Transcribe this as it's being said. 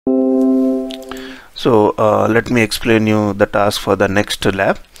So let me explain you the task for the next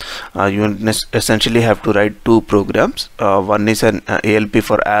lab. You essentially have to write two programs. One is an ALP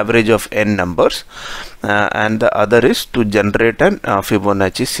for average of n numbers, and the other is to generate an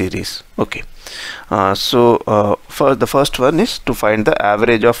Fibonacci series. Okay. For the first one is to find the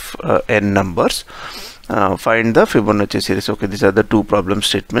average of n numbers. Find the Fibonacci series. Okay, these are the two problem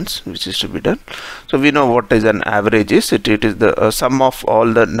statements which is to be done. So we know what is an average is. It is the sum of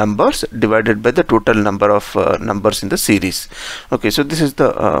all the numbers divided by the total number of numbers in the series. Okay, so this is the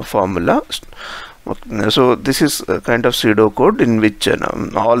formula. Okay, so this is a kind of pseudocode in which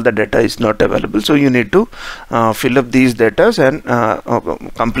all the data is not available, so you need to fill up these data and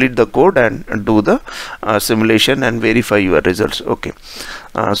complete the code and do the simulation and verify your results. Okay,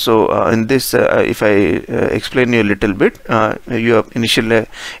 in this if I explain you a little bit, you are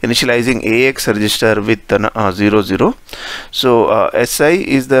initializing AX register with 0 0. So SI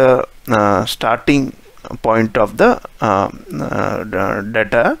is the starting point of the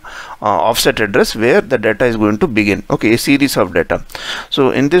data offset address where the data is going to begin. Okay, a series of data.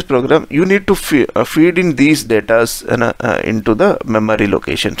 So in this program you need to feed in these data into the memory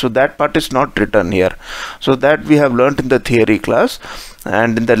location. So that part is not written here. So that we have learned in the theory class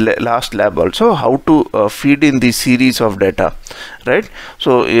and in the last lab also, how to feed in the series of data, right?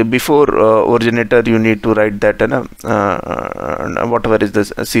 So before originator you need to write that whatever is the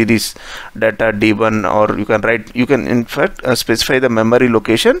series data D1, or you can in fact specify the memory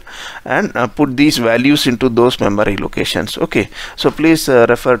location and put these values into those memory locations. Okay, so please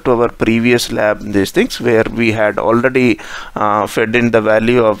refer to our previous lab, these things where we had already fed in the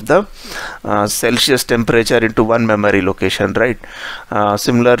value of the Celsius temperature into one memory location, right?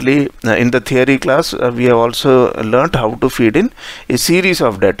 Similarly, in the theory class we have also learned how to feed in a series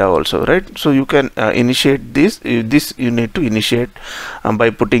of data also, right? So you can initiate this you need to initiate by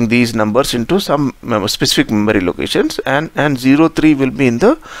putting these numbers into some specific memory locations, and 0 3 will be in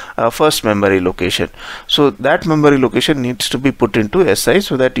the first memory location. So that memory location needs to be put into SI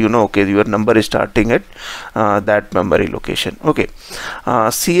so that you know, okay, your number is starting at that memory location. Okay,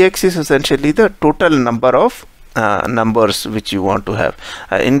 CX is essentially the total number of numbers which you want to have.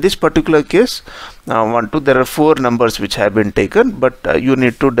 In this particular case, there are 4 numbers which have been taken, but you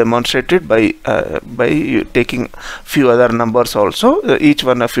need to demonstrate it by taking few other numbers also. Each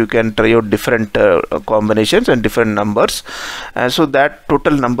one of you can try out different combinations and different numbers, so that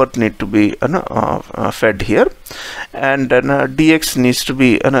total number need to be fed here, and then DX needs to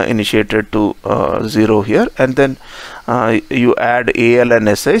be initiated to 0 here, and then you add AL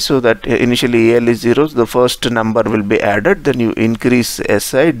and SI, so that initially AL is 0, so the first number will be added, then you increase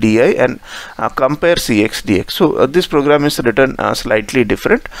SI, DI, and compare CX, DX. So this program is written slightly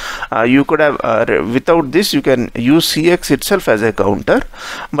different. You could have without this you can use CX itself as a counter,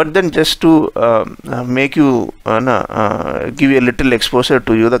 but then just to make you give you a little exposure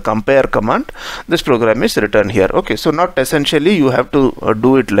to you the compare command, this program is written here. Okay, so not essentially you have to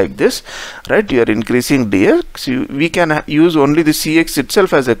do it like this, right? You are increasing DX. We can use only the CX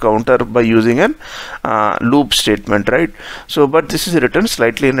itself as a counter by using an loop statement, right? So but this is written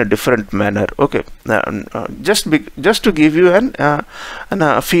slightly in a different manner. Okay, just to give you an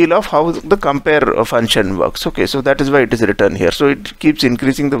feel of how the compare function works. Okay, so that is why it is written here. So it keeps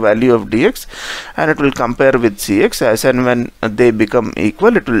increasing the value of DX and it will compare with CX, as and when they become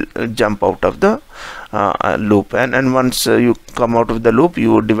equal it will jump out of the loop, and once you come out of the loop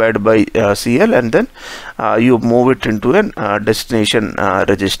you divide by CL, and then you move it into an destination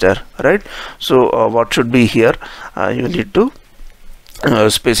register, right? So what should be here, you need to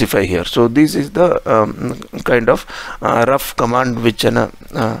specify here. So this is the kind of rough command which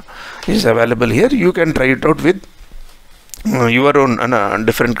is available here. You can try it out with your own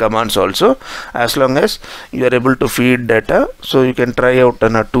different commands also, as long as you are able to feed data. So you can try out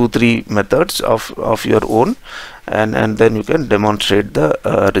 2-3 methods of your own, and then you can demonstrate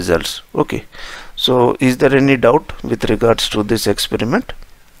the results. Okay, so is there any doubt with regards to this experiment?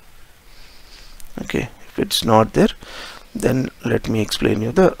 Okay, if it's not there, then let me explain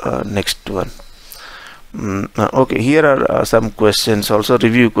you the next one. Okay, here are some questions, also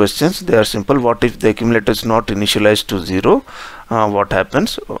review questions. They are simple. What if the accumulator is not initialized to 0? What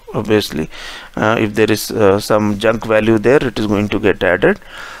happens? Obviously, if there is some junk value there, it is going to get added.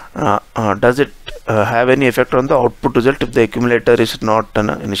 Does it have any effect on the output result if the accumulator is not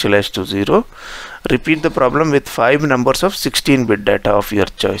initialized to 0? Repeat the problem with 5 numbers of 16-bit data of your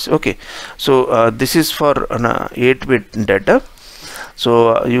choice. Okay, so this is for 8-bit data.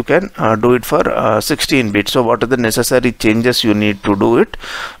 So you can do it for 16 bits. So what are the necessary changes you need to do it?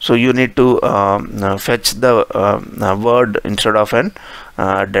 So you need to fetch the word instead of an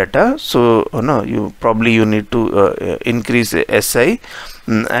data. So you need to increase SI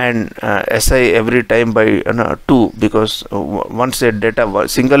and SI every time by 2, because once a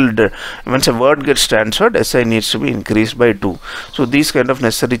once a word gets transferred, SI needs to be increased by 2. So these kind of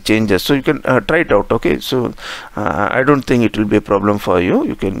necessary changes, so you can try it out. Okay, so I don't think it will be a problem for you.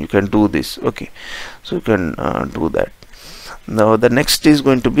 You can do this. Okay, so you can do that. Now the next is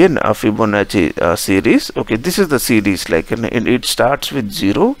going to be a Fibonacci series. Okay, this is the series, like it starts with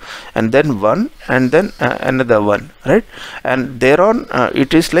 0 and then 1 and then another 1, right? And thereon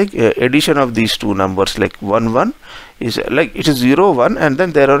it is like addition of these two numbers, like 1 1 is like it is 0 1, and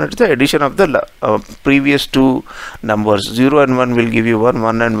then thereon it is the addition of the previous two numbers. 0 and 1 will give you 1,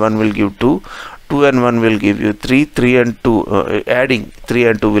 1 and 1 will give 2, 2 and 1 will give you 3, 3 and 2 adding 3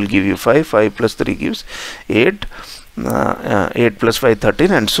 and 2 will give you 5, 5 plus 3 gives 8, 8 plus 5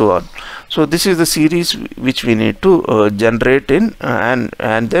 13, and so on. So this is the series which we need to generate in,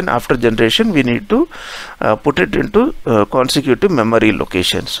 and then after generation we need to put it into consecutive memory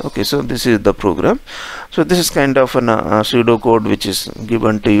locations. Okay, so this is the program. So this is kind of a pseudocode which is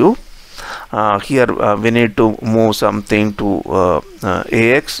given to you. Here we need to move something to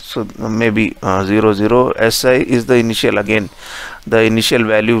AX, so maybe 0 0. SI is the initial, again the initial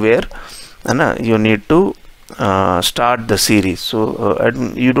value where you need to start the series. So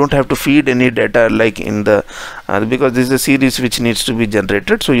you don't have to feed any data like in the because this is a series which needs to be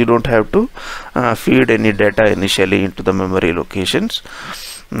generated, so you don't have to feed any data initially into the memory locations,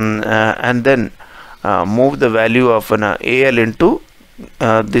 and then move the value of an AL into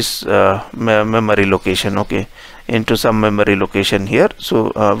this memory location. Okay, into some memory location here.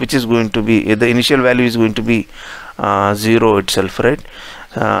 So which is going to be the initial value is going to be 0 itself, right?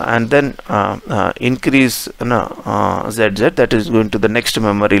 And then increase ZZ, that is going to the next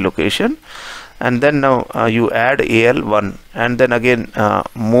memory location, and then now you add AL1, and then again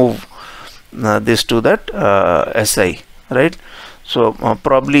move this to that SI, right? So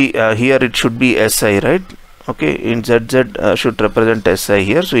probably here it should be SI, right? Okay, in ZZ should represent SI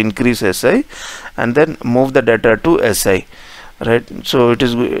here, so increase SI and then move the data to SI, right? So it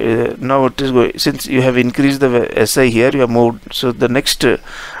is now it is going, since you have increased the SI here, you have moved, so the next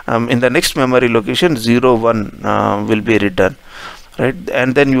in the next memory location 0 1 will be written, right?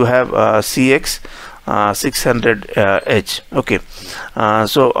 And then you have CX 600H. Okay,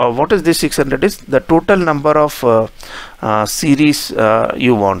 so what is this 600 is the total number of series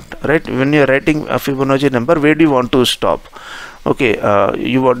you want, right? When you are writing a Fibonacci number, where do you want to stop? Okay,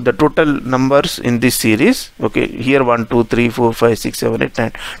 you want the total numbers in this series. Okay, here 1 2 3 4 5 6 7 8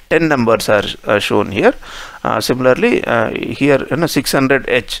 9 10 numbers are shown here. Similarly here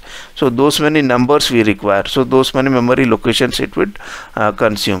 600H, so those many numbers we require, so those many memory locations it would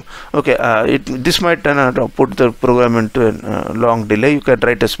consume. Okay, this might put the program into a long delay. You can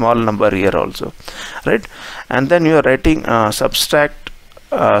write a small number here also, right? And then you are writing subtract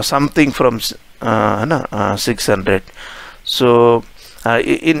something from 600. So this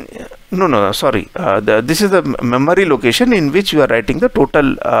is the memory location in which you are writing the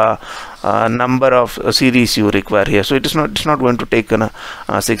total number of series you require here. So it's not going to take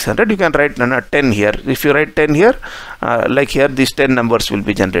 600. You can write 10 here. If you write 10 here, like here, these 10 numbers will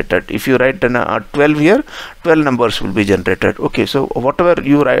be generated. If you write 12 here, 12 numbers will be generated. Okay, so whatever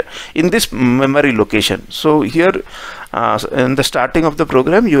you write in this memory location, so here in the starting of the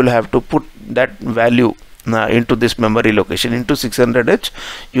program you will have to put that value into this memory location, into 600H.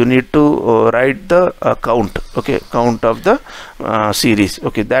 You need to write the count, okay, count of the series,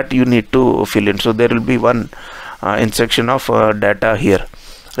 okay, that you need to fill in. So there will be one instruction of data here,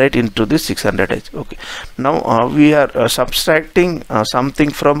 right, into this 600H. Okay, now we are subtracting something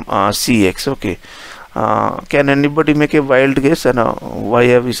from CX. Okay, can anybody make a wild guess and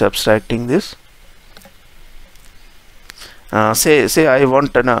why are we subtracting this? Say I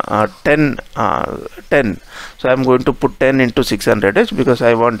want 10, so I am going to put 10 into 600H because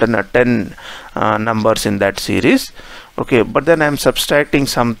I want 10 numbers in that series. Okay, but then I am subtracting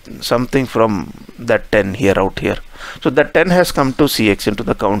something from that 10 here, out here. So that 10 has come to CX into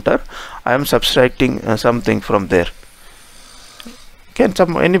the counter. I am subtracting something from there. Can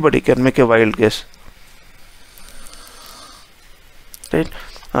anybody can make a wild guess, right?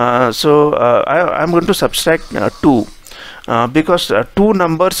 So I am going to subtract 2. Because two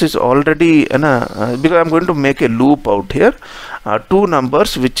numbers is already because I'm going to make a loop out here. Two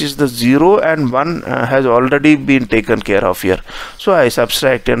numbers, which is the 0 and 1, has already been taken care of here, so I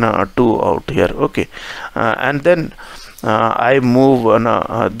subtract 2 out here. Okay, and then I move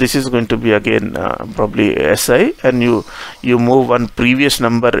this is going to be again probably SI, and you move one previous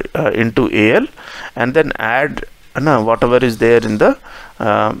number into AL and then add whatever is there in the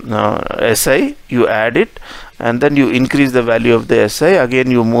SI, you add it, and then you increase the value of the SI.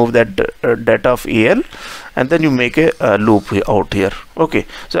 Again you move that data of AL, and then you make a loop out here. Okay,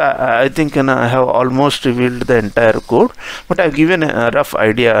 so I think I have almost revealed the entire code, but I've given a rough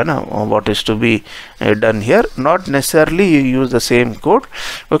idea on what is to be done here. Not necessarily you use the same code.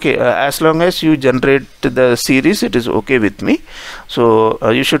 Okay, as long as you generate the series, it is okay with me. So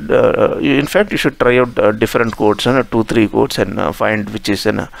you should in fact you should try out different codes, 2-3 codes, and find which is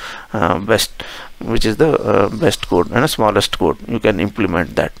which is the best code and smallest code. You can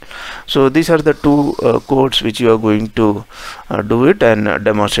implement that. So these are the two codes which you are going to do it and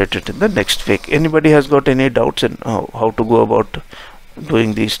demonstrate it in the next week. Anybody has got any doubts in how to go about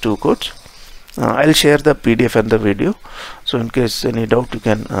doing these two codes? I'll share the PDF and the video, so in case any doubt you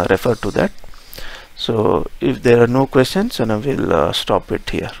can refer to that. So if there are no questions, and I will stop it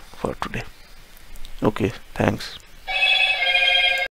here for today. Okay, thanks.